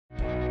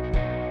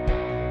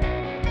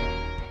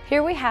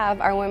Here we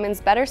have our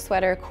women's Better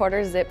Sweater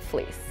quarter zip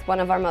fleece,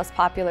 one of our most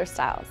popular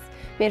styles.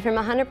 Made from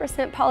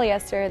 100%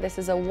 polyester, this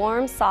is a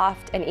warm,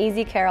 soft, and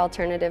easy care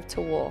alternative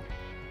to wool.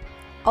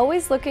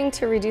 Always looking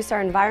to reduce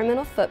our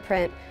environmental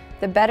footprint,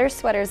 the Better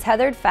Sweater's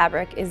heathered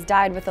fabric is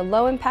dyed with a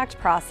low-impact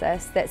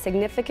process that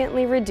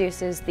significantly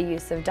reduces the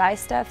use of dye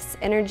stuffs,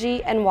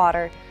 energy, and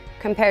water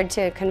compared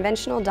to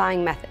conventional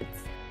dyeing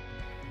methods.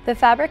 The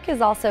fabric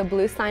is also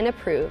Blue Sign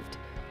approved,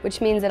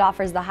 which means it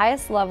offers the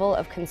highest level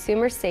of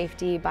consumer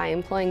safety by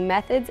employing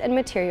methods and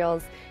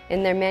materials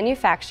in their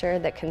manufacture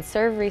that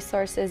conserve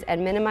resources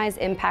and minimize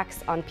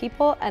impacts on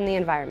people and the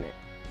environment.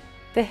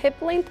 The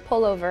hip-length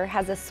pullover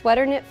has a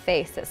sweater knit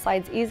face that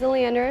slides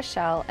easily under a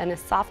shell and a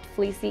soft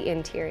fleecy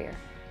interior.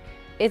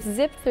 Its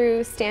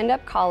zip-through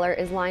stand-up collar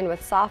is lined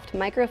with soft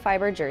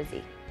microfiber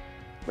jersey.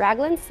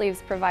 Raglan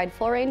sleeves provide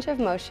full range of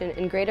motion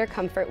and greater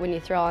comfort when you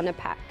throw on a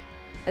pack.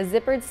 A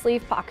zippered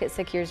sleeve pocket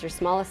secures your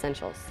small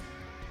essentials.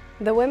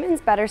 The women's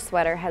Better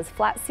Sweater has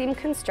flat seam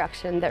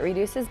construction that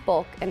reduces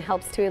bulk and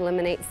helps to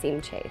eliminate seam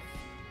chafe.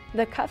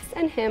 The cuffs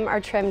and hem are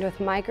trimmed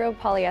with micro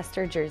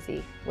polyester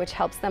jersey, which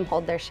helps them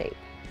hold their shape.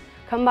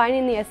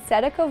 Combining the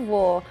aesthetic of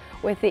wool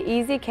with the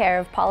easy care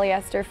of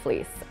polyester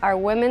fleece, our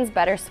women's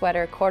Better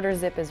Sweater quarter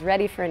zip is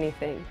ready for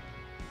anything.